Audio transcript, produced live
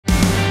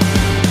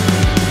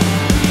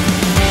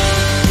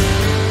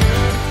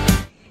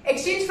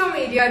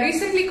Media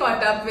recently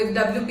caught up with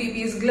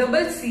WPP's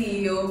global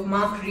CEO,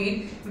 Mark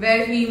Reed,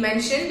 where he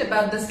mentioned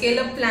about the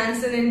scale-up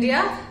plans in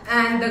India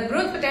and the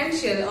growth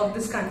potential of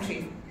this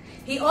country.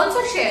 He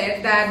also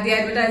shared that the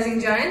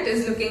advertising giant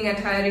is looking at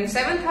hiring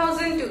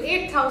 7,000 to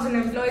 8,000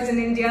 employees in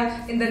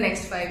India in the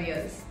next 5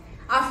 years.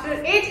 After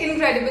 8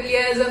 incredible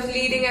years of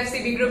leading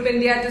FCB Group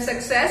India to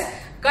success,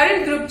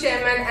 current Group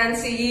Chairman and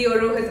CEO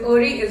Rohit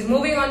Ohri is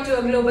moving on to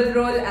a global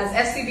role as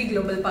FCB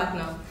Global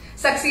Partner.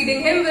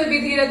 Succeeding him will be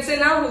Dheeraj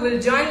Sinha, who will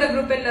join the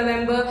group in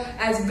November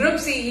as Group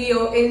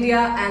CEO India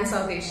and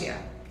South Asia.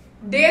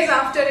 Days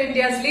after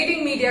India's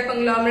leading media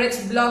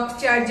conglomerates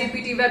blocked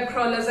ChatGPT web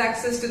crawlers'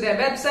 access to their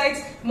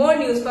websites, more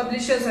news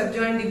publishers have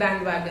joined the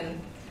bandwagon.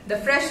 The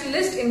fresh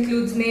list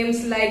includes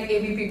names like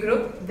ABP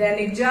Group,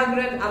 Dainik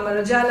Jagran, Amar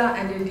Ujala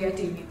and India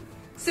TV.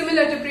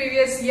 Similar to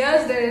previous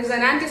years, there is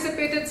an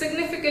anticipated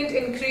significant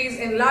increase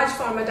in large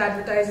format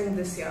advertising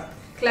this year.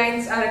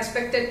 Clients are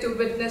expected to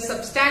witness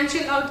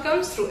substantial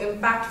outcomes through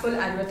impactful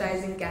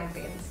advertising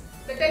campaigns.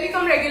 The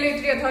Telecom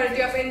Regulatory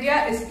Authority of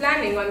India is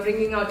planning on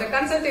bringing out a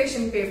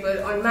consultation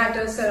paper on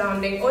matters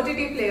surrounding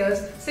OTT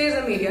players, says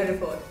a media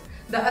report.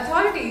 The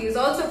authority is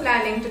also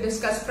planning to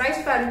discuss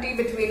price parity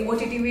between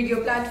OTT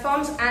video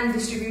platforms and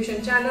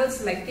distribution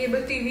channels like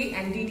cable TV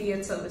and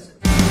DTH services.